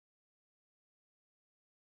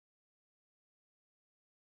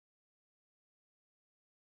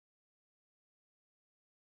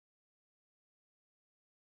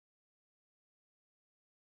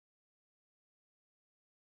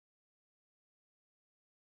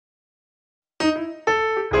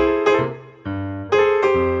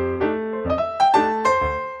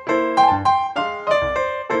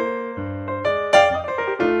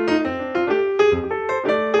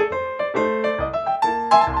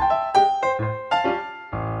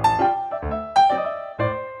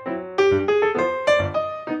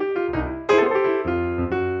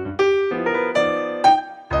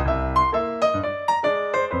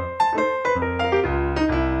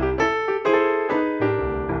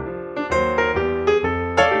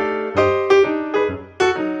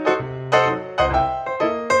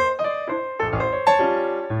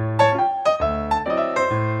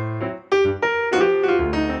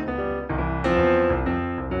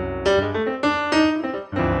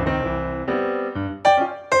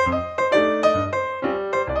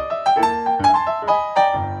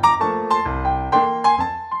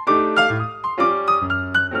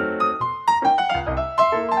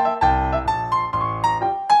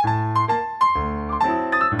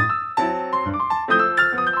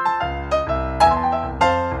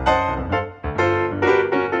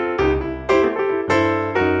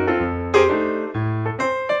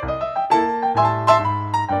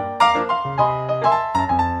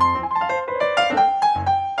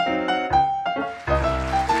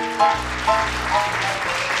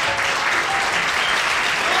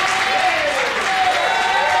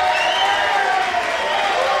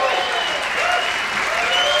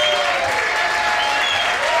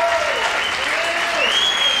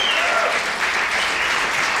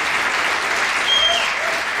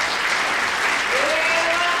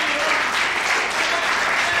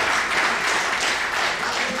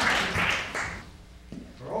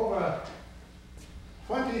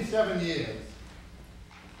27 years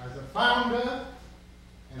as a founder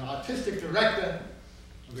and artistic director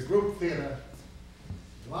of the Group Theatre,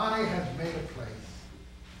 Lonny has made a place,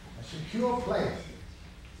 a secure place,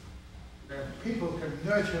 where people can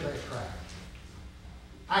nurture their craft.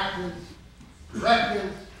 Actors,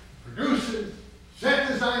 directors, producers, set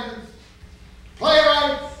designers,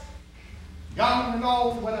 playwrights, young and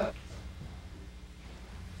old, whatever.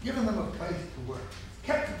 Giving them a place to work.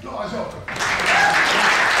 Kept the doors open.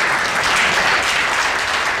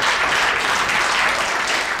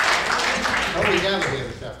 So we gather here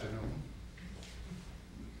this afternoon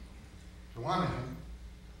to honor him,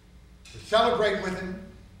 to celebrate with him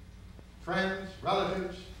friends,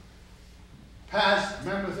 relatives, past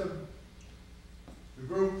members of the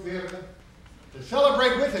Group Theatre, to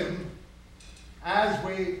celebrate with him as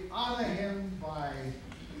we honor him by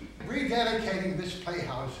rededicating this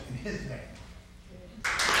playhouse in his name.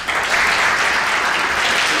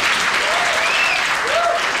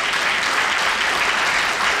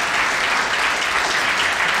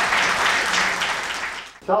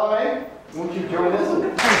 Salome, won't you join us?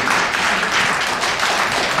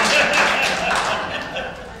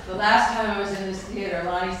 The last time I was in this theater,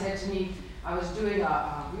 Lonny said to me, I was doing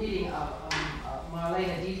a reading of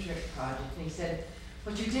Marlene Dietrich project, and he said,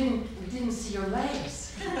 "But we didn't see your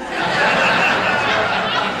legs." But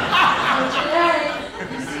today,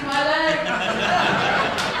 you see my legs.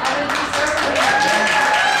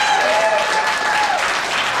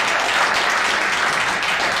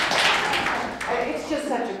 It's just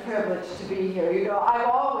such a privilege to be here. You know, I've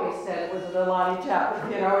always said it was the Lonny Chapman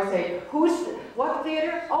Theatre. I always say, what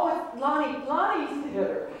theater? Oh, it's Lonny's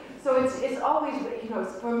theater. So it's always, you know,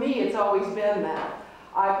 for me, it's always been that.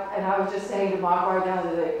 And I was just saying to Mark Rydell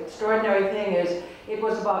that the extraordinary thing is, it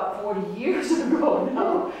was about 40 years ago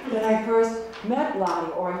now that I first met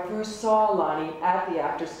Lonny, or I first saw Lonny at the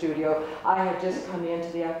Actor Studio. I had just come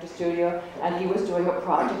into the Actor Studio, and he was doing a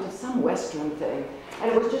project of some Western thing.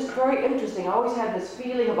 And it was just very interesting. I always had this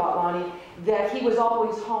feeling about Lonny that he was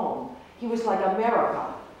always home. He was like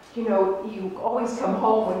America. You know, you always come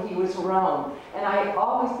home when he was around. And I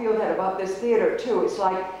always feel that about this theater, too. It's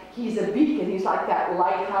like he's a beacon. He's like that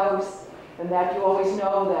lighthouse, and that you always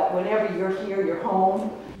know that whenever you're here, you're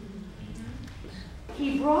home.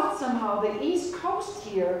 He brought somehow the East Coast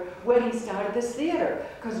here when he started this theater,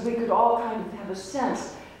 because we could all kind of have a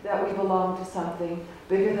sense that we belonged to something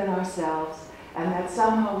bigger than ourselves, and that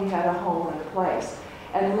somehow we had a home and a place.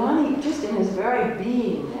 And Lonny, just in his very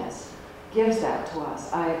beingness, gives that to us.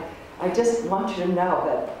 I just want you to know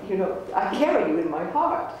that, you know, I carry you in my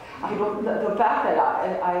heart. The fact that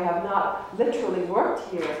I have not literally worked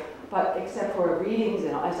here, but except for readings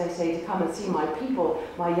and, as I say, to come and see my people,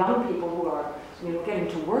 my young people who are, you know, getting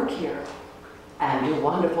to work here and do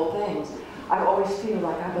wonderful things, I always feel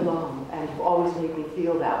like I belong, and you've always made me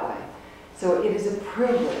feel that way. So it is a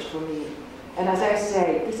privilege for me. And as I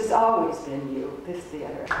say, this has always been you, this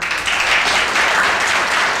theater.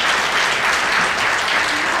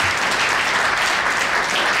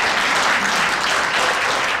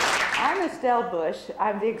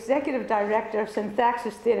 I'm the executive director of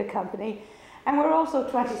Synthaxis Theatre Company, and we're also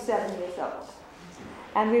 27 years old.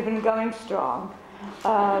 And we've been going strong.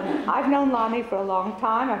 I've known Lonny for a long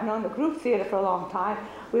time. I've known the Group Theatre for a long time.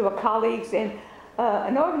 We were colleagues in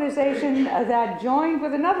an organization that joined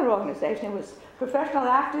with another organization. It was Professional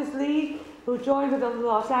Actors League, who joined with the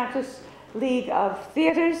Los Angeles League of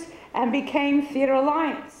Theaters and became Theatre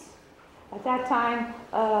Alliance. At that time,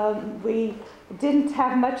 we didn't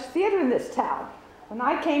have much theater in this town. When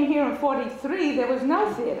I came here in '43, there was no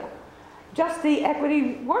theater, just the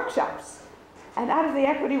equity workshops. And out of the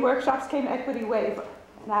equity workshops came Equity Waiver.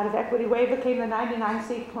 And out of Equity Waiver came the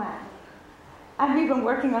 99-seat plan. And we've been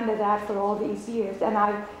working under that for all these years. And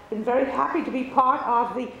I've been very happy to be part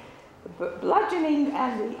of the bludgeoning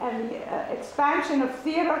and the expansion of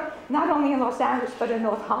theater, not only in Los Angeles, but in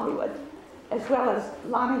North Hollywood, as well as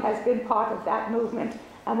Lonny has been part of that movement.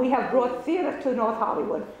 And we have brought theater to North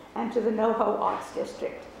Hollywood and to the NoHo Arts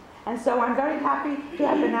District. And so I'm very happy to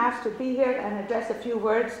have been asked to be here and address a few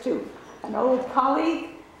words to an old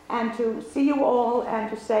colleague, and to see you all, and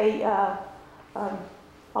to say,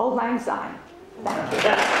 Auld Lang Syne. Thank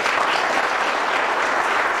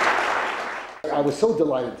you. I was so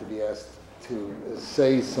delighted to be asked to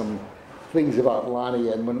say some things about Lonny,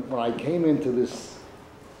 and when I came into this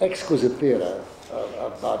exquisite theater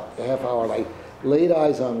about a half hour, and I laid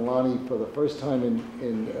eyes on Lonny for the first time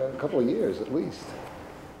in a couple of years at least,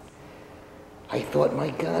 I thought,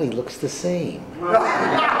 my God, he looks the same.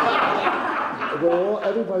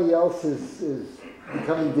 Everybody else is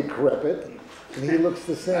becoming decrepit, and he looks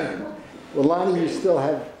the same. Well, Lonny, you still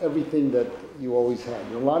have everything that you always had.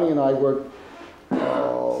 You know, Lonny and I worked,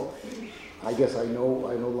 I guess I know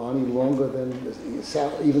Lonny longer than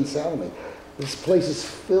even Salome. This place is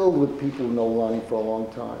filled with people who know Lonny for a long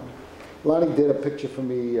time. Lonny did a picture for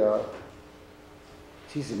me,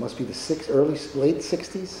 geez, it must be the late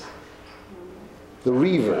 60s? The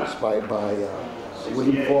Reavers by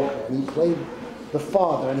William Faulkner, and he played the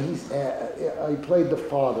father, and he played the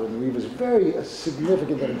father in the Reavers. Very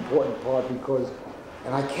significant and important part because,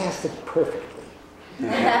 and I cast it perfectly.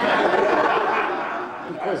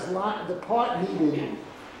 Because the part needed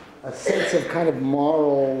a sense of kind of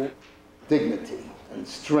moral dignity and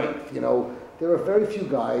strength. You know, there are very few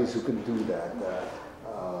guys who can do that.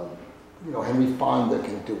 You know, Henry Fonda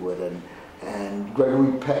can do it, and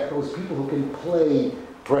Gregory Peck, those people who can play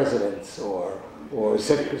presidents or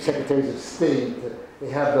secretaries of state. They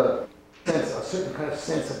have a certain kind of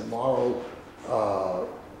sense of moral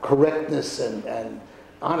correctness and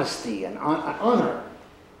honesty and honor.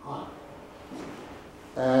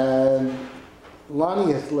 And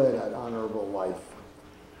Lonny has led an honorable life.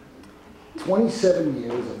 27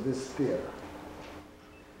 years of this theater.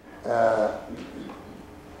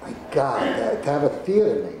 My God, to have a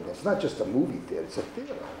theater named, it's not just a movie theater, it's a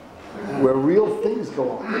theater where real things go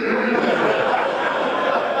on.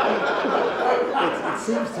 It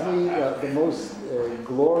seems to me the most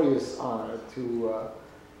glorious honor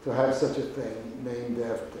to have such a thing named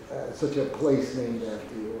after, such a place named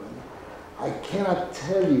after you. And I cannot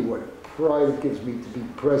tell you what pride it gives me to be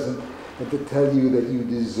present and to tell you that you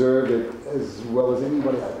deserve it as well as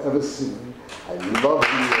anybody I've ever seen. I love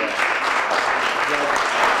you.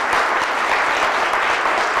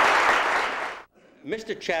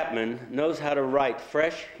 Mr. Chapman knows how to write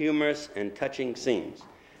fresh, humorous, and touching scenes.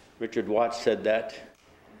 Richard Wachs said that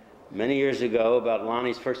many years ago about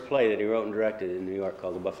Lonny's first play that he wrote and directed in New York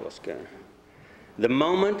called The Buffalo Skinner. The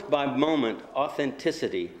moment-by-moment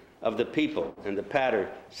authenticity of the people and the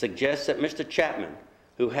patter suggests that Mr. Chapman,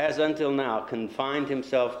 who has until now confined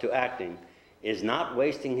himself to acting, is not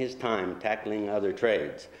wasting his time tackling other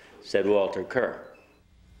trades, said Walter Kerr.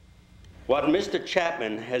 What Mr.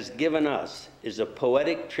 Chapman has given us is a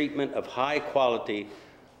poetic treatment of high quality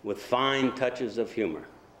with fine touches of humor.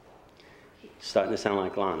 Starting to sound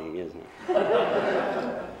like Lonny, isn't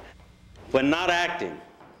it? When not acting,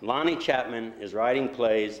 Lonny Chapman is writing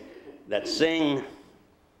plays that sing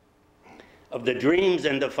of the dreams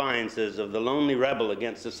and defiances of the lonely rebel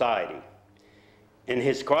against society. In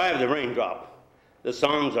his Cry of the Raindrop, the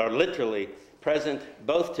songs are literally present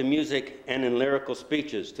both to music and in lyrical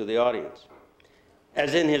speeches to the audience.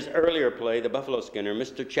 As in his earlier play, The Buffalo Skinner,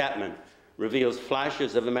 Mr. Chapman reveals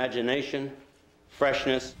flashes of imagination,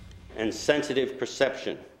 freshness, and sensitive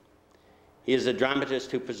perception. He is a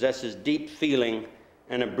dramatist who possesses deep feeling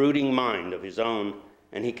and a brooding mind of his own,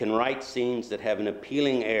 and he can write scenes that have an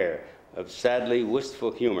appealing air of sadly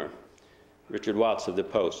wistful humor. Richard Watts of the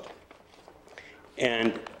Post.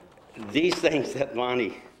 And these things that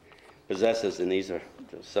Lonny possesses, and these are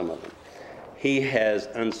some of them, he has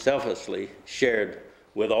unselfishly shared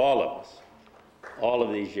with all of us, all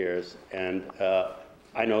of these years, and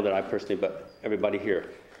I know that I personally, but everybody here,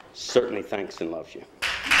 certainly thanks and loves you.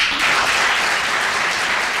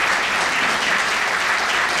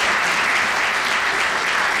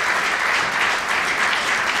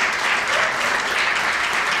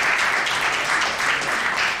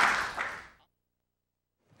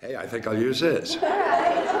 Hey, I think I'll use this.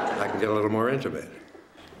 I can get a little more intimate.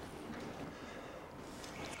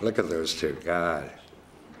 Look at those two, God.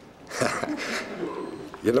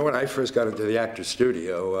 You know, when I first got into the Actors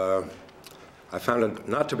Studio, I found it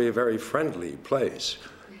not to be a very friendly place.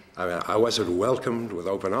 I mean, I wasn't welcomed with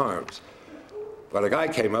open arms. But a guy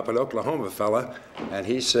came up, an Oklahoma fella, and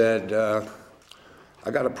he said,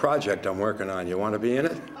 I got a project I'm working on. You want to be in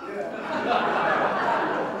it?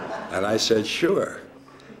 And I said, sure.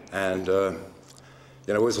 And,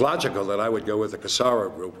 you know, it was logical that I would go with the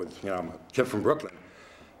Casaro group. With, you know, I'm a kid from Brooklyn.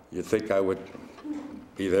 You'd think I would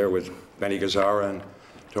be there with Benny Gazzara and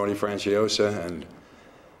Tony Franciosa and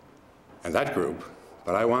that group.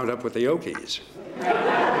 But I wound up with the Okies.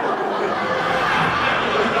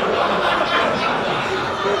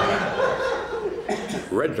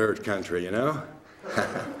 Red dirt country, you know?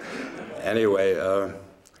 Anyway,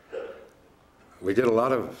 we did a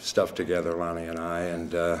lot of stuff together, Lonny and I,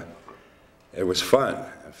 and it was fun.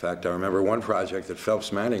 In fact, I remember one project that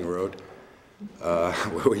Phelps Manning wrote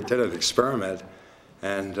where we did an experiment,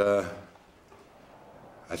 and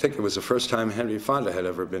I think it was the first time Henry Fonda had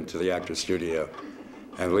ever been to the Actors Studio.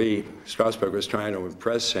 And Lee Strasberg was trying to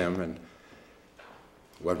impress him, and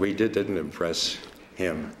what we did didn't impress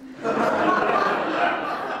him.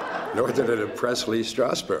 Nor did it impress Lee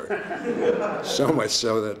Strasberg. So much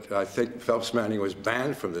so that I think Phelps Manning was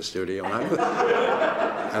banned from the studio.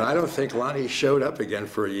 And I don't think Lonny showed up again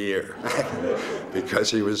for a year because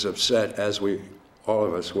he was upset, as all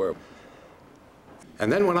of us were. And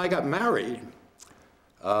then when I got married,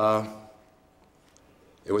 it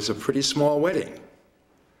was a pretty small wedding.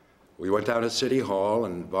 We went down to City Hall,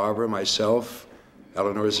 and Barbara, myself,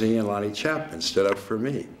 Eleanor Z, and Lonny Chapman stood up for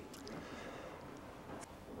me.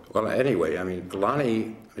 Well, anyway, I mean,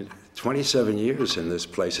 Lonny, 27 years in this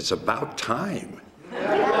place, it's about time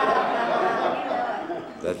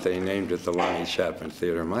that they named it the Lonny Chapman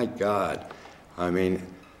Theatre. My God. I mean,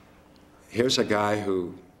 here's a guy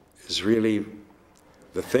who is really,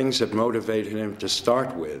 the things that motivated him to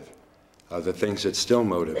start with are the things that still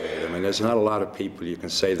motivate him. And there's not a lot of people you can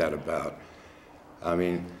say that about. I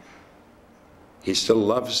mean, he still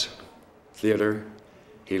loves theater.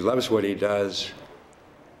 He loves what he does.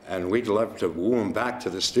 And we'd love to woo him back to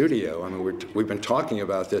the studio. I mean, we've been talking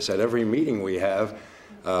about this at every meeting we have.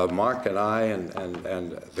 Mark and I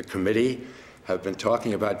and the committee have been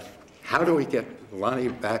talking about how do we get Lonny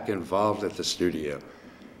back involved at the studio?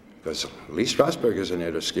 Because Lee Strasberg isn't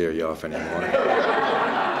there to scare you off anymore.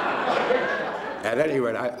 At any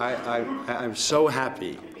rate, I'm so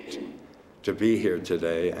happy to be here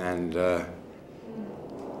today. And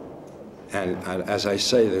as I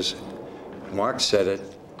say, Mark said it,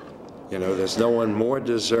 you know, there's no one more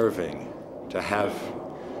deserving to have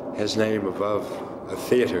his name above a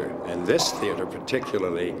theater, and this theater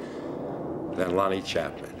particularly, than Lonny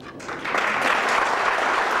Chapman.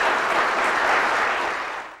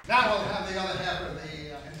 Now we'll have the other half of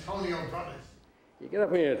the Antonio brothers. You get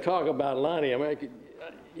up here and talk about Lonny. I mean,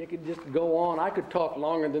 you could just go on. I could talk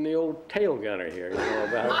longer than the old tail gunner here, you know,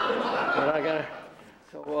 about what I got.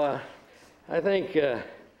 So I think I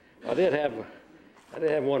did have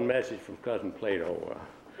one message from Cousin Plato.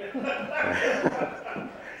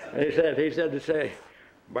 He said to say,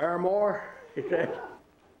 Barrymore, he said,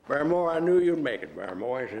 Barrymore, I knew you'd make it,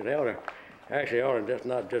 Barrymore. He said, actually, I ought to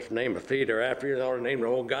not just name a theater after you, I ought to name the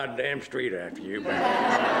whole goddamn street after you.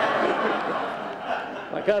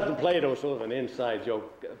 My cousin Plato, sort of an inside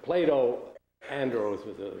joke. Plato Andros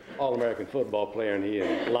was an All-American football player, and he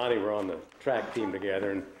and Lonny were on the track team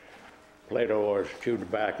together, and Plato always chewed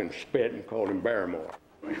tobacco and spit and called him Barrymore.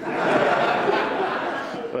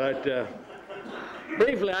 But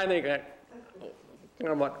briefly, I think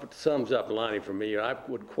what sums up Lonny for me, I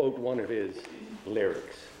would quote one of his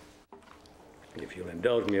lyrics. If you'll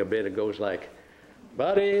indulge me a bit, it goes like,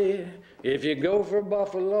 buddy, if you go for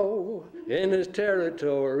Buffalo in this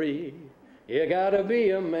territory, you gotta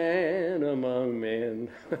be a man among men.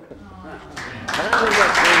 And I think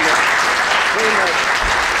that's pretty much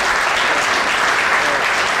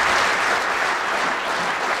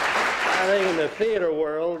I think in the theater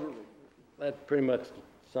world, that pretty much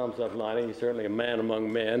sums up Lonny. He's certainly a man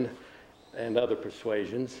among men and other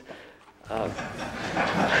persuasions. But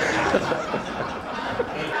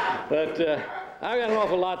I've got an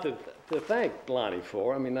awful lot to thank Lonny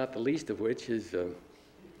for. I mean, not the least of which is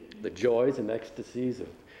the joys and ecstasies of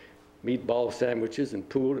meatball sandwiches and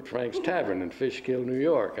pool at Frank's Tavern in Fishkill, New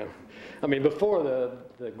York. I mean, before the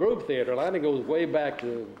Group Theatre, Lonny goes way back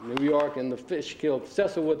to New York in the Fishkill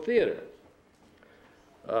Cecilwood Theatre.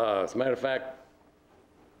 As a matter of fact,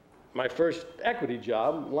 my first equity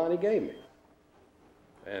job, Lonny gave me.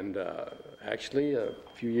 And actually, a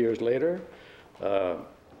few years later,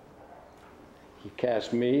 he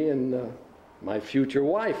cast me and my future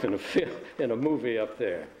wife in a movie up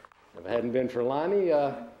there. If it hadn't been for Lonny,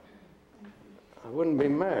 I wouldn't be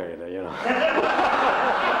married, you know.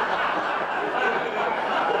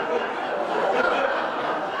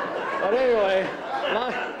 But anyway,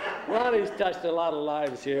 Lonny's touched a lot of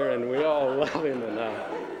lives here, and we all love him, and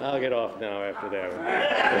I'll get off now after that.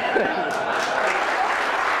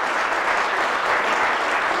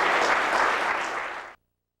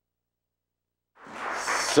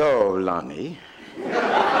 So, Lonny,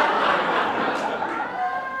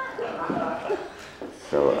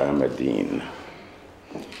 so I'm a dean.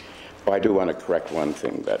 Oh, I do want to correct one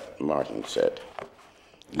thing that Martin said.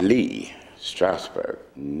 Lee Strasberg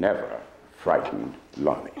never frightened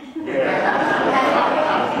Lonny.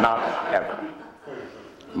 Not ever.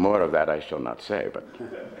 More of that I shall not say, but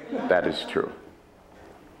that is true.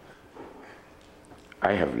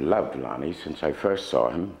 I have loved Lonny since I first saw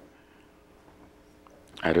him,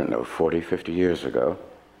 I don't know, 40, 50 years ago.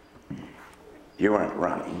 You weren't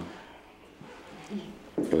running.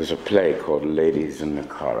 It was a play called Ladies in the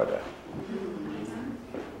Corridor.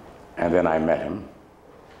 And then I met him.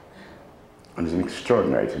 It was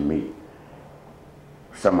extraordinary to meet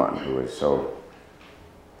someone who is so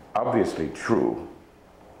obviously true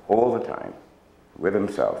all the time, with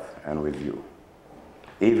himself and with you,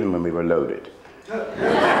 even when we were loaded. He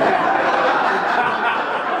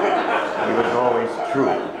was always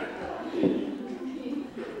true.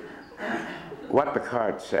 What the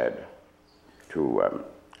card said to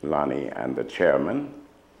Lonny and the chairman,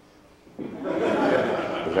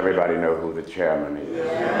 does everybody know who the chairman is?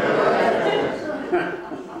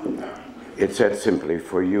 It said simply,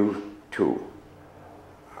 for you too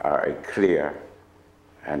are a clear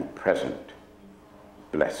and present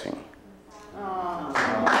blessing.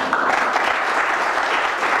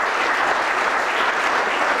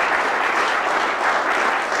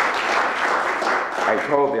 I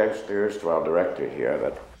told the erstwhile director here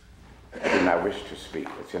that I did not wish to speak,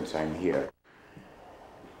 but since I'm here,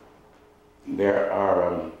 there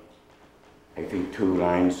are, I think, 2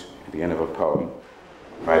 lines at the end of a poem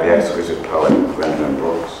by the exquisite poet Gwendolyn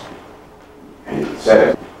Brooks, and it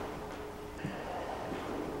said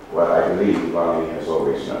what I believe Lonny has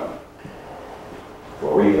always known.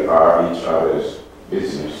 For we are each other's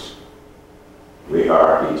business, we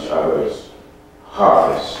are each other's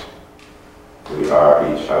harvest, we are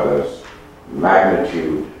each other's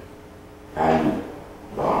magnitude and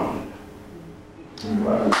bond.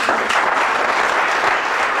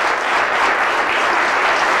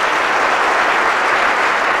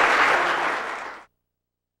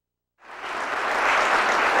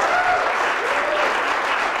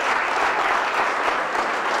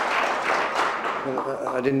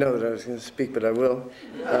 I didn't know that I was going to speak, but I will.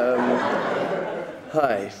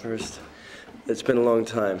 Hi, first. It's been a long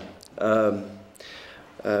time. By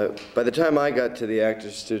the time I got to the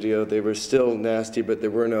Actors Studio, they were still nasty, but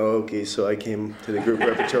there were no Okies, so I came to the Group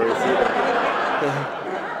Repertory Theatre,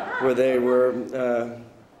 where they were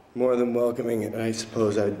more than welcoming. And I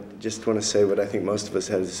suppose I just want to say what I think most of us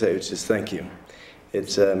had to say, which is thank you.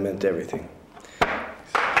 It's meant everything.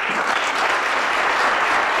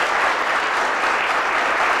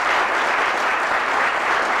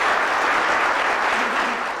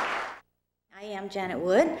 Janet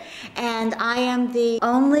Wood, and I am the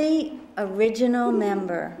only original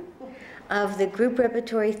member of the Group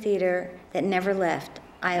Repertory Theatre that never left.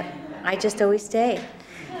 I just always stayed.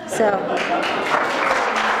 So,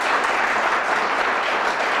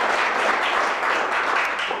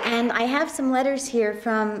 and I have some letters here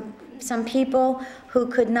from some people who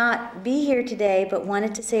could not be here today but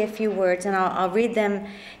wanted to say a few words, and I'll read them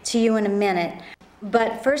to you in a minute.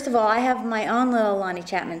 But first of all, I have my own little Lonny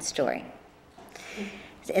Chapman story.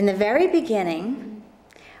 In the very beginning,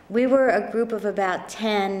 we were a group of about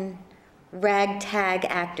 10 ragtag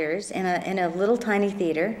actors in a little tiny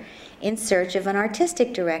theater in search of an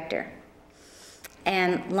artistic director.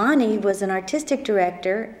 And Lonny was an artistic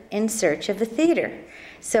director in search of a theater.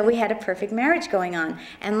 So we had a perfect marriage going on.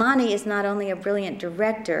 And Lonny is not only a brilliant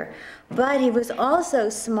director, but he was also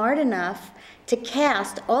smart enough to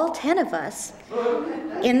cast all 10 of us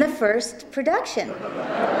in the first production.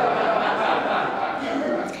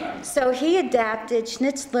 So he adapted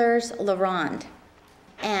Schnitzler's La Ronde,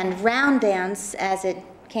 and Round Dance, as it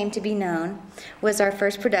came to be known, was our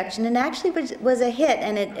first production, and actually was a hit,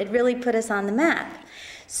 and it really put us on the map.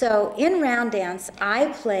 So in Round Dance,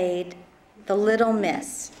 I played the Little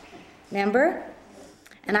Miss, remember?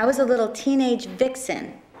 And I was a little teenage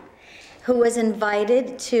vixen who was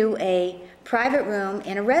invited to a private room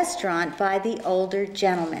in a restaurant by the older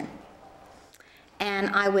gentleman. And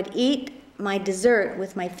I would eat my dessert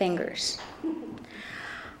with my fingers.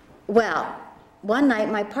 Well, one night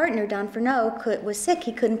my partner, Don Furneaux, was sick.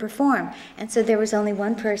 He couldn't perform. And so there was only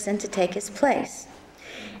one person to take his place.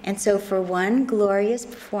 And so for one glorious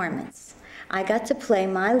performance, I got to play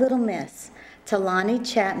my Little Miss to Lonny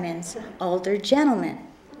Chapman's older gentleman.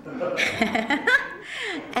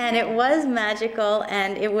 And it was magical,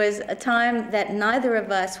 and it was a time that neither of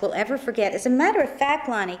us will ever forget. As a matter of fact,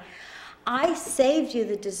 Lonny, I saved you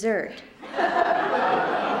the dessert.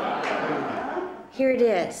 Here it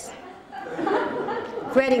is.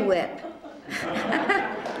 Ready Whip.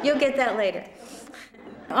 You'll get that later.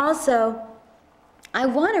 Also, I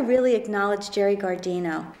want to really acknowledge Jerry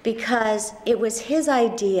Gardino, because it was his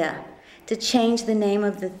idea to change the name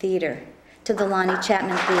of the theater to the Lonny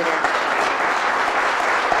Chapman Theatre.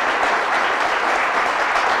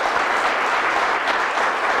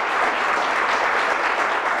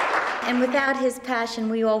 And without his passion,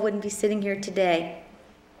 we all wouldn't be sitting here today.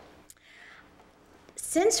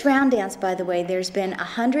 Since Round Dance, by the way, there's been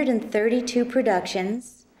 132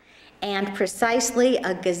 productions and precisely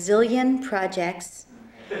a gazillion projects.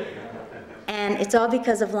 And it's all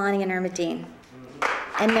because of Lonny and Irma Dean.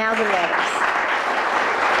 And now the letters.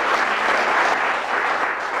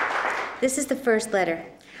 This is the first letter.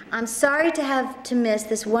 I'm sorry to have to miss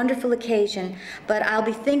this wonderful occasion, but I'll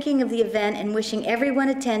be thinking of the event and wishing everyone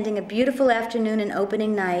attending a beautiful afternoon and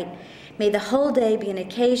opening night. May the whole day be an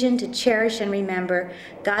occasion to cherish and remember.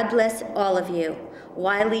 God bless all of you.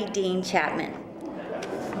 Wiley Dean Chapman.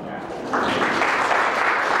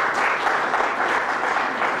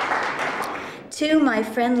 To my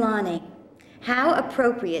friend Lonny, how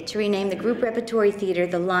appropriate to rename the Group Repertory Theatre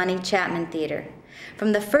the Lonny Chapman Theatre.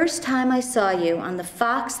 From the first time I saw you on the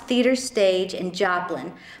Fox Theatre stage in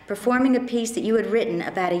Joplin, performing a piece that you had written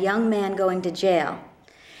about a young man going to jail,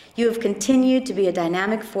 you have continued to be a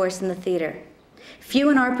dynamic force in the theater. Few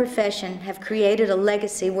in our profession have created a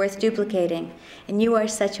legacy worth duplicating, and you are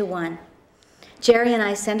such a one. Jerry and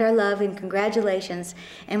I send our love and congratulations,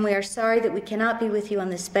 and we are sorry that we cannot be with you on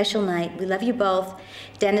this special night. We love you both,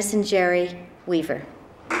 Dennis and Jerry Weaver.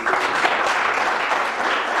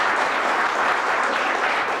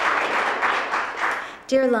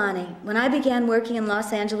 Dear Lonny, when I began working in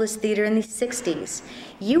Los Angeles theater in the 60s,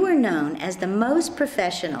 you were known as the most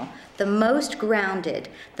professional, the most grounded,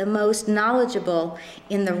 the most knowledgeable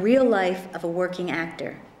in the real life of a working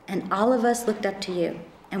actor. And all of us looked up to you,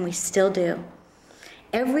 and we still do.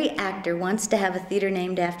 Every actor wants to have a theater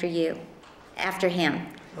named after you, after him.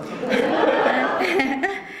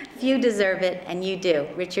 Few deserve it, and you do.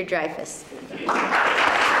 Richard Dreyfuss.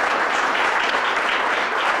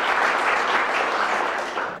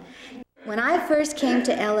 When I first came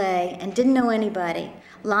to LA and didn't know anybody,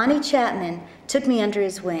 Lonny Chapman took me under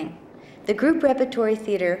his wing. The Group Repertory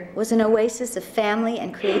Theatre was an oasis of family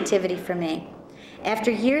and creativity for me.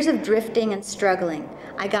 After years of drifting and struggling,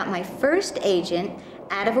 I got my first agent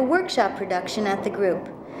out of a workshop production at the group.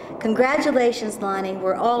 Congratulations, Lonny.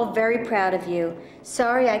 We're all very proud of you.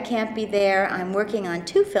 Sorry I can't be there. I'm working on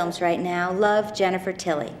 2 films right now. Love, Jennifer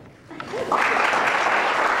Tilly.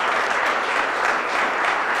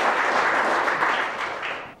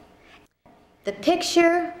 The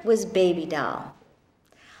picture was Baby Doll.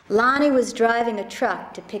 Lonny was driving a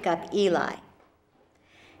truck to pick up Eli.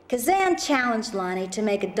 Kazan challenged Lonny to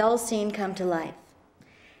make a dull scene come to life.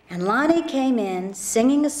 And Lonny came in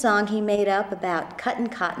singing a song he made up about cutting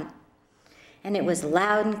cotton. And it was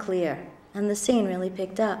loud and clear, and the scene really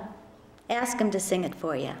picked up. Ask him to sing it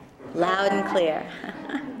for you, loud and clear.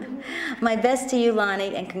 My best to you,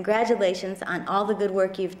 Lonny, and congratulations on all the good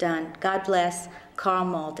work you've done. God bless, Carl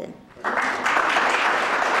Malden.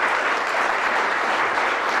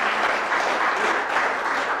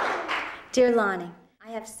 Dear Lonny,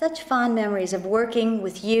 I have such fond memories of working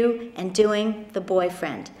with you and doing The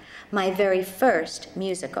Boyfriend, my very first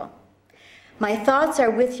musical. My thoughts are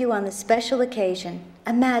with you on this special occasion.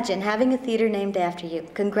 Imagine having a theater named after you.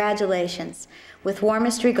 Congratulations. With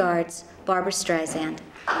warmest regards, Barbara Streisand.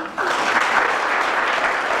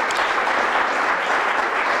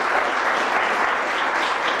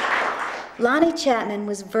 Lonny Chapman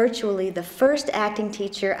was virtually the first acting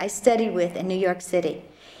teacher I studied with in New York City.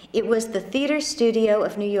 It was the Theater Studio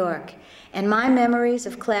of New York, and my memories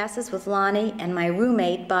of classes with Lonny and my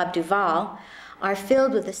roommate, Bob Duvall, are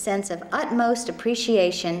filled with a sense of utmost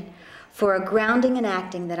appreciation for a grounding in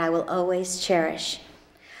acting that I will always cherish.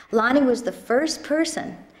 Lonny was the first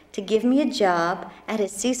person to give me a job at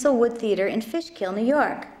his Cecil Wood Theater in Fishkill, New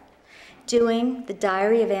York, doing The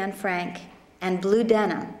Diary of Anne Frank and Blue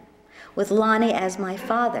Denim, with Lonny as my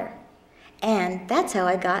father. And that's how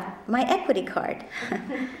I got my equity card.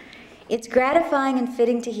 It's gratifying and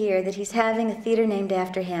fitting to hear that he's having a theater named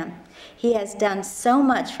after him. He has done so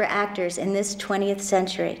much for actors in this 20th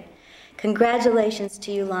century. Congratulations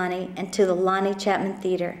to you, Lonny, and to the Lonny Chapman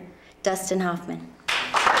Theater. Dustin Hoffman.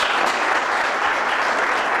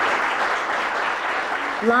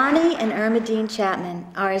 Lonny and Irma Dean Chapman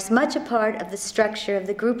are as much a part of the structure of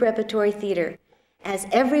the Group Repertory Theatre as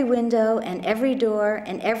every window and every door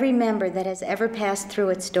and every member that has ever passed through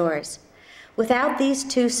its doors. Without these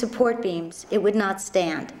 2 support beams, it would not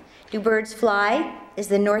stand. Do birds fly? Is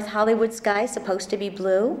the North Hollywood sky supposed to be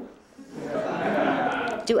blue?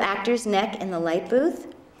 Do actors neck in the light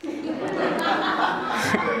booth?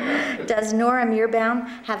 Does Nora Meerbaum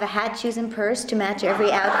have a hat, shoes, and purse to match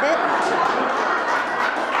every outfit?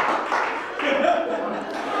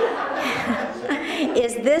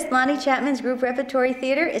 Is this Lonny Chapman's Group Repertory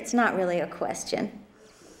Theatre? It's not really a question.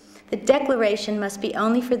 The declaration must be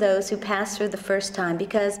only for those who pass through the first time,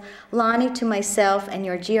 because Lonny, to myself and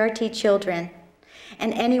your GRT children,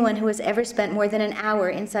 and anyone who has ever spent more than an hour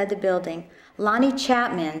inside the building, Lonny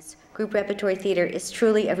Chapman's Group Repertory Theatre is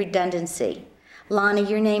truly a redundancy. Lonny,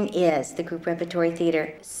 your name is the Group Repertory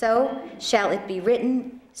Theatre. So shall it be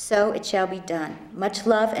written, so it shall be done. Much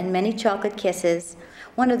love and many chocolate kisses.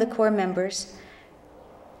 One of the core members,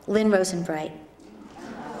 Lynn Rosenbright.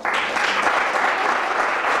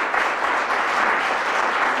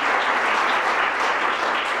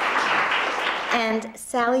 And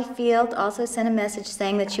Sally Field also sent a message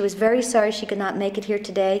saying that she was very sorry she could not make it here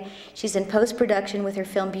today. She's in post-production with her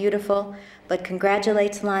film Beautiful, but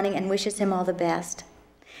congratulates Lonny and wishes him all the best.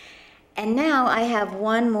 And now I have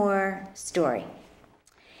one more story.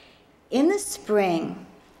 In the spring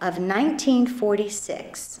of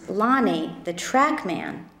 1946, Lonny, the track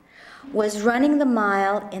man, was running the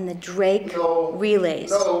mile in the Drake relays.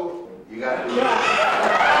 No, you got to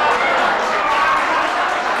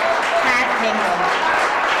Pat Hingle.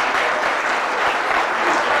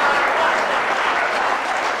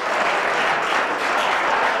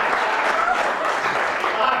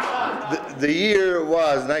 The year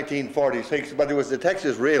was 1946, but it was the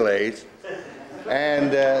Texas Relays,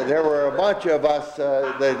 and there were a bunch of us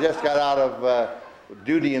that just got out of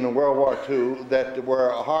duty in World War II that were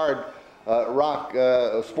hard rock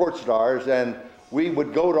sports stars, and we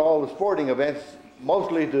would go to all the sporting events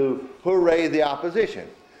mostly to hooray the opposition.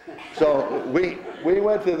 So we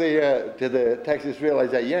went to the Texas Relays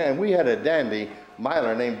that year, and we had a dandy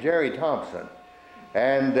miler named Jerry Thompson.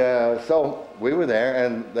 And so we were there,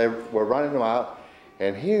 and they were running them out,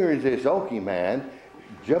 and here is this Okie man,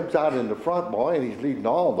 jumps out in the front, boy, and he's leading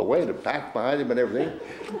all the way, the pack behind him and everything.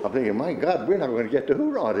 I'm thinking, my God, we're not going to get to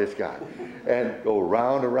hoorah this guy. And go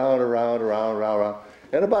round, around, around, around, around, around.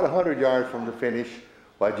 And about 100 yards from the finish,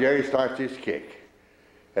 while Jerry starts his kick.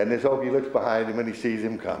 And this Okie looks behind him, and he sees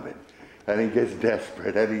him coming. And he gets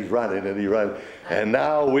desperate, and he's running, and he runs. And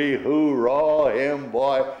now we hoorah him,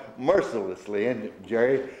 boy, mercilessly, and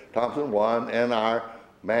Jerry Thompson won, and our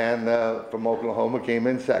man from Oklahoma came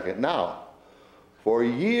in second. Now, for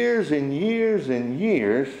years and years and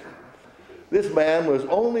years, this man was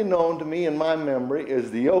only known to me in my memory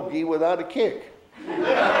as the Okie without a kick.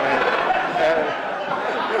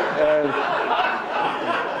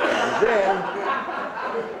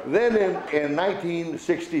 and then in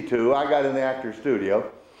 1962, I got in the actor's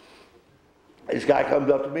studio. This guy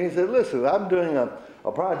comes up to me and said, listen, I'm doing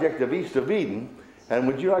a project of East of Eden, and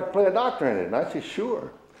would you like to play a doctor in it? And I said,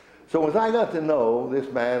 sure. So as I got to know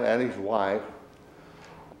this man and his wife,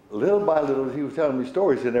 little by little, as he was telling me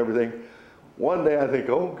stories and everything, one day I think,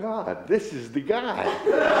 oh God, this is the guy.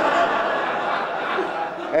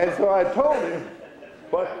 And so I told him,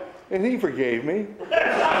 and he forgave me.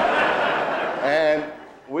 And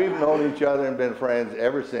we've known each other and been friends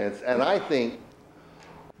ever since. And I think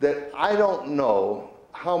that I don't know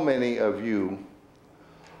how many of you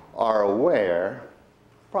are aware,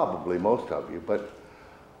 probably most of you, but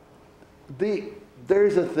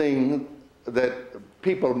there's a thing that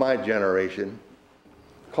people of my generation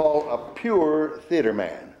call a pure theater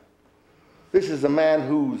man. This is a man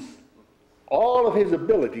whose all of his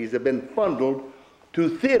abilities have been funneled to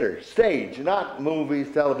theater, stage, not movies,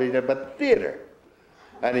 television, but theater.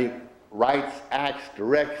 And he writes, acts,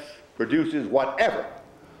 directs, produces, whatever.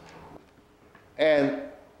 And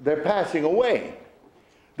they're passing away.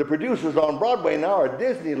 The producers on Broadway now are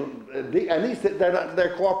Disney, and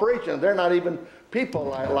they're corporations. They're not even people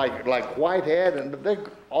like Whitehead, and they're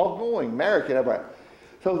all going, American, everybody.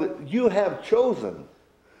 So that you have chosen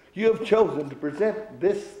to present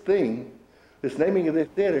this thing, this naming of this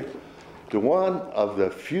theater, to one of the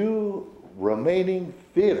few remaining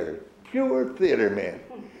pure theater men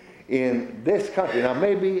in this country. Now,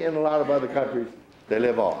 maybe in a lot of other countries, they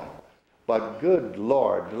live on. But good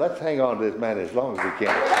Lord, let's hang on to this man as long as we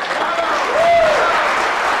can.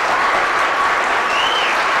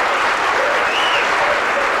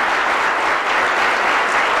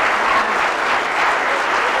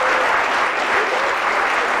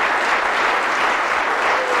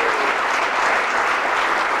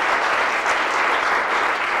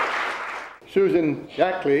 Susan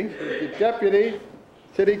Jackley, the Deputy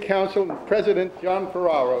City Council President John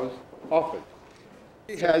Ferraro's office.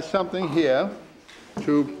 He has something here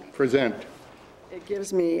to present. It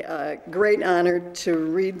gives me a great honor to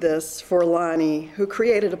read this for Lonny, who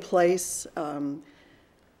created a place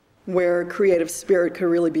where creative spirit could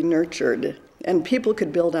really be nurtured and people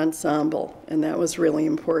could build ensemble, and that was really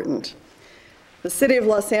important. The City of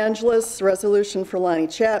Los Angeles, resolution for Lonny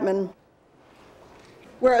Chapman.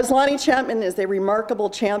 Whereas Lonny Chapman is a remarkable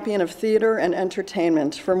champion of theater and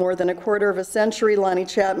entertainment. For more than a quarter of a century, Lonny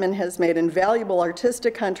Chapman has made invaluable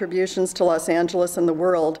artistic contributions to Los Angeles and the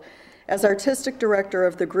world as artistic director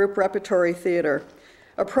of the Group Repertory Theatre,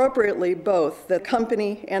 Appropriately, both the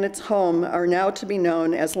company and its home are now to be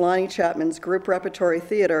known as Lonny Chapman's Group Repertory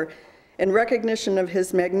Theatre in recognition of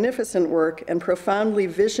his magnificent work and profoundly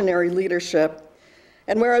visionary leadership.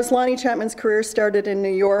 And whereas Lonny Chapman's career started in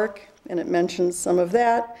New York, and it mentions some of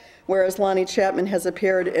that, whereas Lonny Chapman has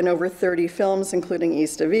appeared in over 30 films, including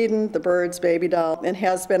East of Eden, The Birds, Baby Doll, and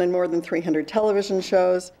has been in more than 300 television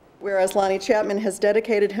shows, whereas Lonny Chapman has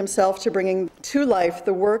dedicated himself to bringing to life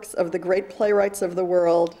the works of the great playwrights of the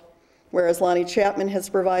world, whereas Lonny Chapman has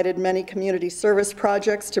provided many community service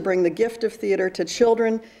projects to bring the gift of theater to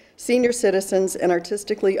children, senior citizens, and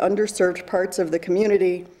artistically underserved parts of the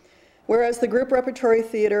community, whereas the Group Repertory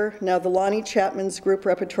Theatre, now the Lonny Chapman's Group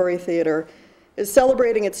Repertory Theatre, is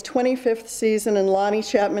celebrating its 25th season, and Lonny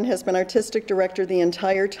Chapman has been artistic director the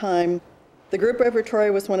entire time. The Group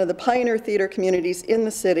Repertory was one of the pioneer theater communities in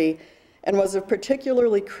the city and was of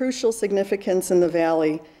particularly crucial significance in the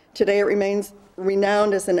Valley. Today it remains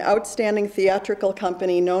renowned as an outstanding theatrical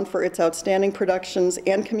company known for its outstanding productions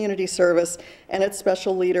and community service, and its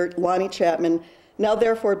special leader, Lonny Chapman. Now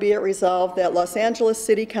therefore be it resolved that Los Angeles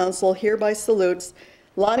City Council hereby salutes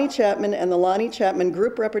Lonny Chapman and the Lonny Chapman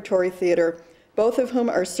Group Repertory Theatre, both of whom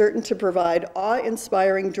are certain to provide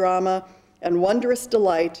awe-inspiring drama and wondrous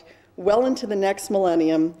delight well into the next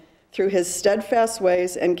millennium. Through his steadfast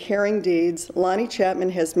ways and caring deeds, Lonny Chapman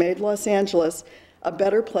has made Los Angeles a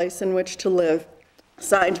better place in which to live.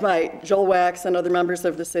 Signed by Joel Wachs and other members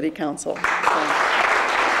of the City Council.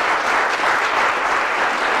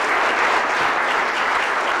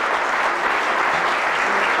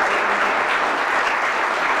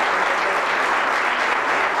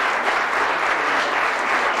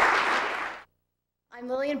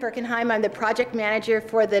 Birkenheim. I'm the project manager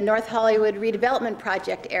for the North Hollywood redevelopment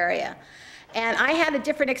project area. And I had a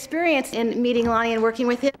different experience in meeting Lonny and working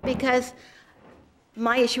with him because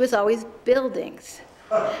my issue was always buildings.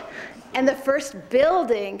 And the first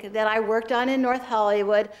building that I worked on in North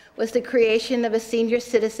Hollywood was the creation of a senior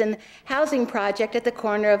citizen housing project at the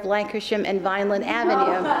corner of Lankershim and Vineland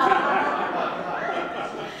Avenue.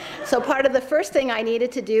 So part of the first thing I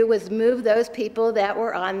needed to do was move those people that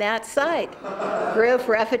were on that site. Group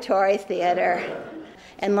Repertory Theatre.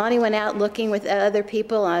 And Lonny went out looking with other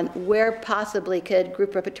people on where possibly could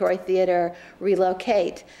Group Repertory Theatre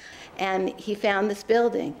relocate. And he found this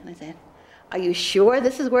building. And I said, "Are you sure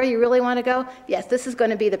this is where you really want to go?" "Yes, this is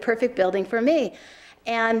going to be the perfect building for me."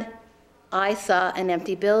 And I saw an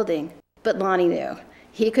empty building, but Lonny knew.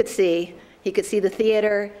 He could see the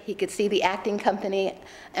theater, he could see the acting company,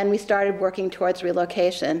 and we started working towards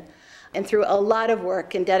relocation. And through a lot of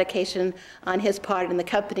work and dedication on his part and the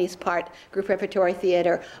company's part, Group Repertory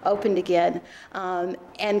Theatre opened again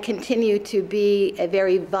and continued to be a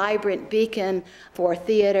very vibrant beacon for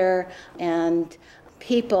theater and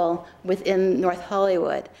people within North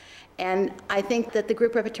Hollywood. And I think that the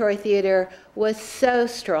Group Repertory Theatre was so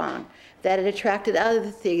strong that it attracted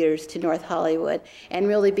other theaters to North Hollywood and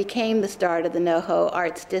really became the start of the NoHo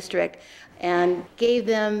Arts District and gave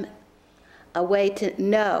them a way to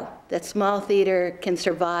know that small theater can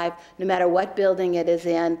survive no matter what building it is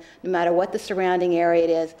in, no matter what the surrounding area it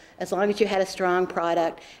is, as long as you had a strong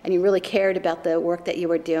product and you really cared about the work that you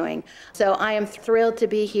were doing. So I am thrilled to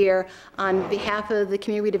be here on behalf of the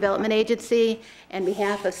Community Development Agency and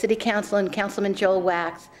behalf of City Council and Councilman Joel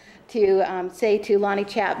Wachs to say to Lonny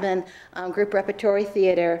Chapman Group Repertory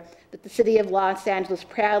Theatre that the City of Los Angeles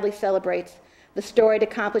proudly celebrates the storied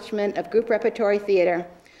accomplishment of Group Repertory Theatre,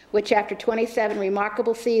 which after 27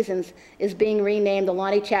 remarkable seasons is being renamed the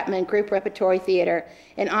Lonny Chapman Group Repertory Theatre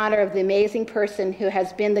in honor of the amazing person who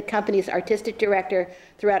has been the company's artistic director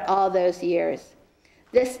throughout all those years.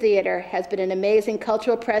 This theater has been an amazing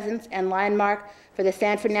cultural presence and landmark for the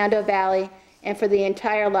San Fernando Valley and for the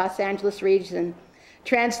entire Los Angeles region,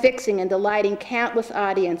 transfixing and delighting countless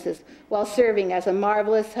audiences while serving as a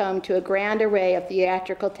marvelous home to a grand array of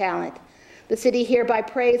theatrical talent. The city hereby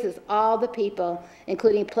praises all the people,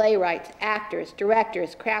 including playwrights, actors,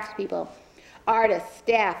 directors, craftspeople, artists,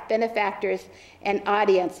 staff, benefactors, and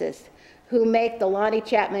audiences who make the Lonny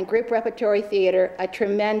Chapman Group Repertory Theatre a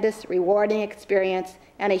tremendous, rewarding experience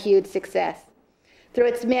and a huge success. Through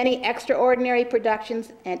its many extraordinary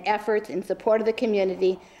productions and efforts in support of the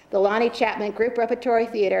community, the Lonny Chapman Group Repertory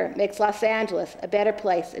Theatre makes Los Angeles a better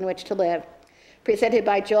place in which to live. Presented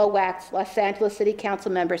by Joel Wachs, Los Angeles City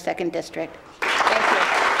Council Member, 2nd District. Thank you.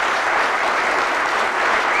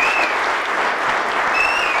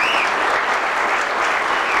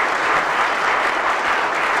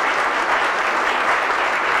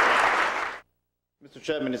 Mr.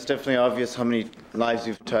 Chapman, it's definitely obvious how many lives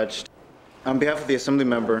you've touched. On behalf of the Assembly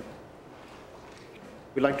Member,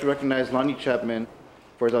 we'd like to recognize Lonny Chapman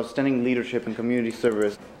for his outstanding leadership and community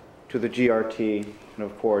service to the GRT, and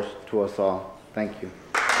of course, to us all. Thank you.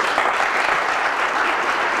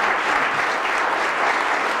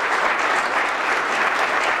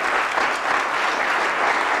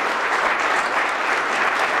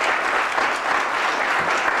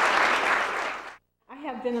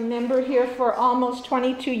 Been a member here for almost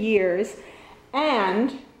 22 years,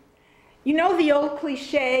 and you know the old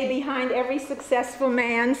cliche, behind every successful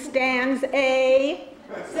man stands a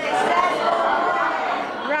successful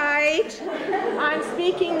woman. Right? I'm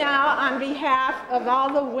speaking now on behalf of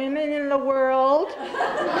all the women in the world, and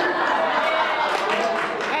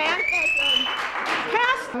as a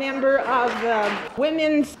past member of the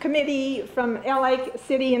Women's Committee from LA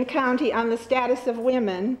City and County on the Status of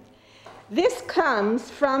Women. This comes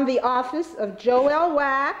from the office of Joel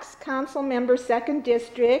Wachs, Council Member, 2nd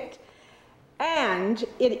District, and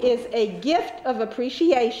it is a gift of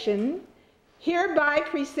appreciation hereby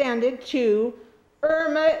presented to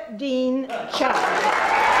Irma Dean Chapman.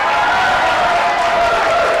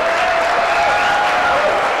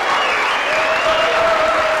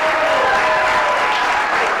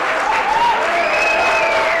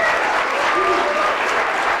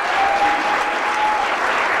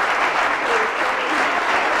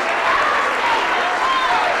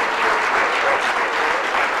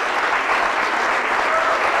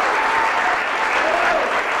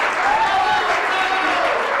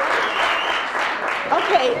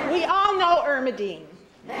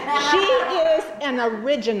 She is an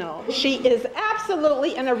original. She is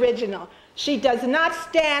absolutely an original. She does not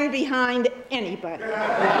stand behind anybody.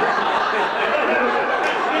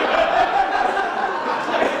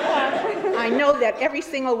 I know that every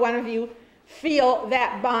single one of you feel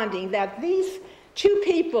that bonding, that these two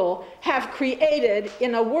people have created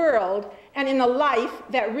in a world and in a life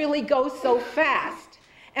that really goes so fast.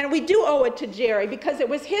 And we do owe it to Jerry because it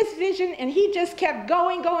was his vision and he just kept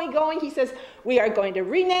going, going, going. He says, we are going to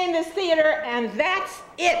rename this theater and that's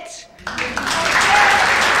it. So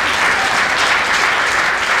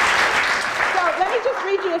let me just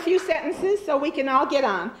read you a few sentences so we can all get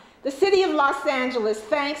on. The City of Los Angeles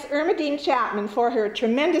thanks Irma Dean Chapman for her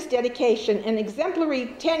tremendous dedication and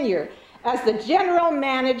exemplary tenure as the general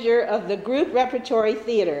manager of the Group Repertory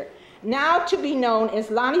Theatre, now to be known as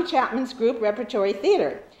Lonny Chapman's Group Repertory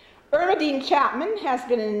Theatre. Irma Dean Chapman has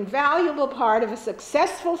been an invaluable part of a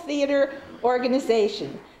successful theater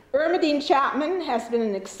organization. Irma Dean Chapman has been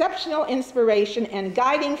an exceptional inspiration and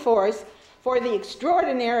guiding force for the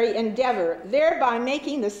extraordinary endeavor, thereby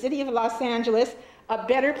making the City of Los Angeles a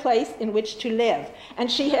better place in which to live. And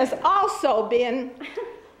she has also been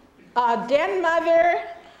a den mother,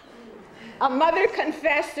 a mother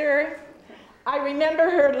confessor. I remember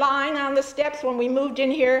her lying on the steps when we moved in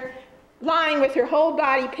here, lying with her whole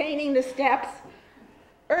body painting the steps.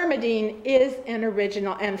 Irma Dean is an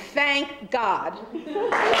original, and thank God.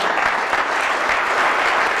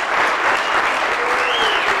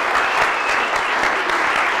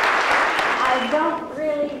 I don't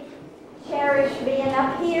really cherish being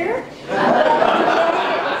up here, but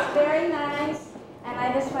today it was very nice, and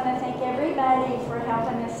I just want to thank everybody for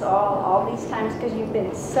helping us all these times, because you've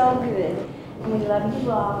been so good. And we love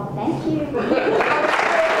you all. Thank you.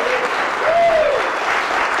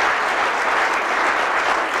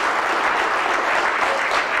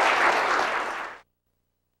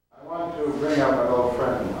 I want to bring up an old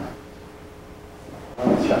friend of mine,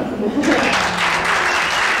 Lonny Chapman.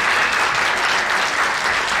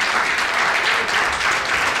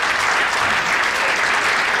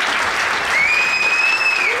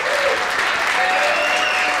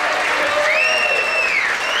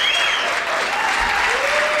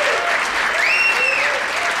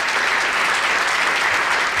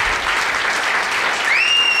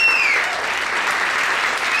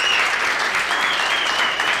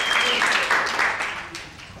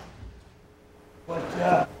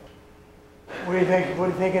 What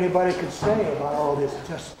do you think anybody could say about all this? It's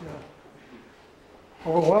just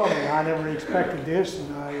overwhelming. I never expected this, and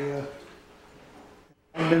if it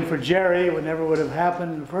hadn't been for Jerry, it never would have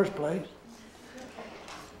happened in the first place.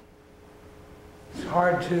 It's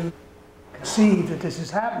hard to conceive that this is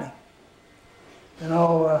happening. You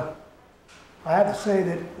know, I have to say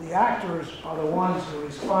that the actors are the ones who are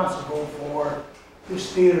responsible for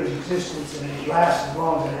this theater's existence, and it lasts as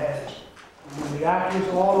long as it has. When the actors,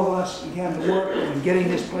 all of us, began to work on getting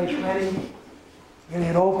this place ready, getting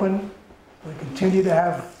it open. We continue to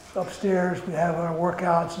have upstairs, we have our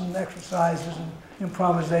workouts and exercises and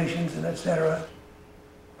improvisations and etc.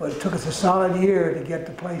 But it took us a solid year to get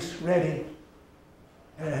the place ready.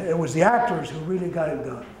 And it was the actors who really got it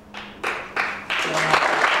done.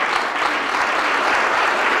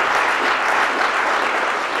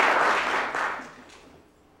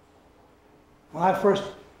 when I first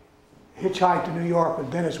hitchhiked to New York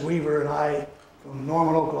with Dennis Weaver and I from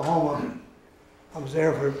Norman, Oklahoma, I was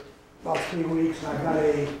there for about 3 weeks, and I got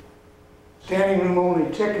a standing room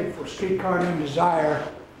only ticket for Streetcar Named Desire,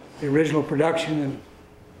 the original production,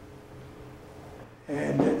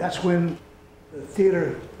 and that's when the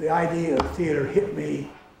theater, the idea of theater hit me.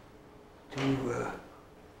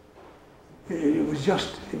 It was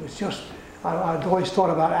just. I'd always thought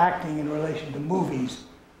about acting in relation to movies.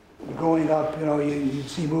 Growing up, you know, you'd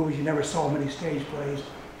see movies, you never saw many stage plays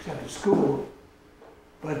except at school.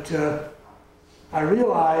 But I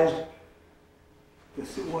realized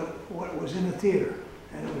what was in the theater,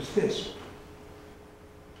 and it was this.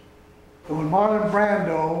 And when Martin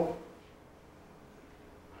Landau,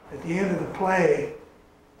 at the end of the play,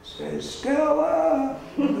 says, "Stella,"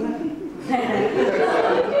 when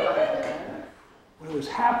it was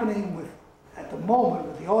happening at the moment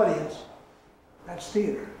with the audience, that's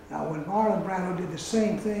theater. Now, when Martin Landau did the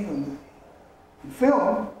same thing in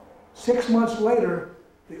film, 6 months later,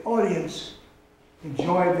 the audience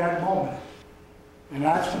enjoyed that moment. And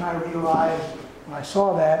that's when I realized, when I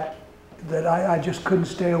saw that I just couldn't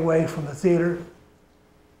stay away from the theater.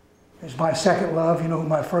 It's my second love. You know who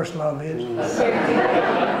my first love is?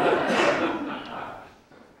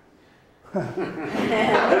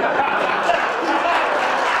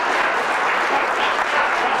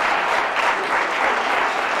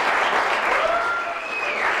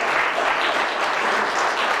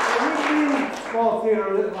 Small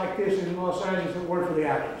theater like this in Los Angeles if it weren't for the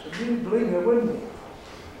actors. If you didn't believe me, it wouldn't be.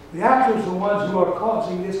 The actors are the ones who are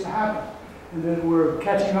causing this to happen. And then we're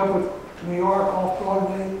catching up with New York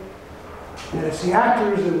off-Broadway. And it's the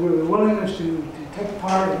actors that were the willingness to take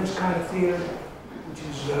part in this kind of theater,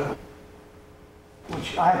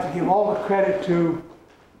 which I have to give all the credit to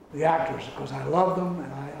the actors, because I love them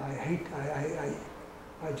and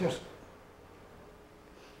I just,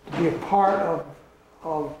 to be a part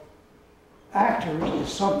of actors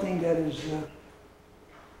is something that is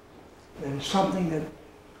something that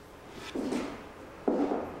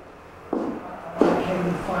I can't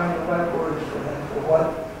even find the right words for that, for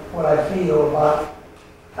what I feel about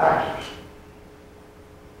actors.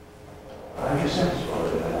 I guess that's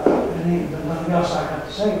nothing else I got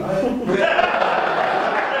to say, right?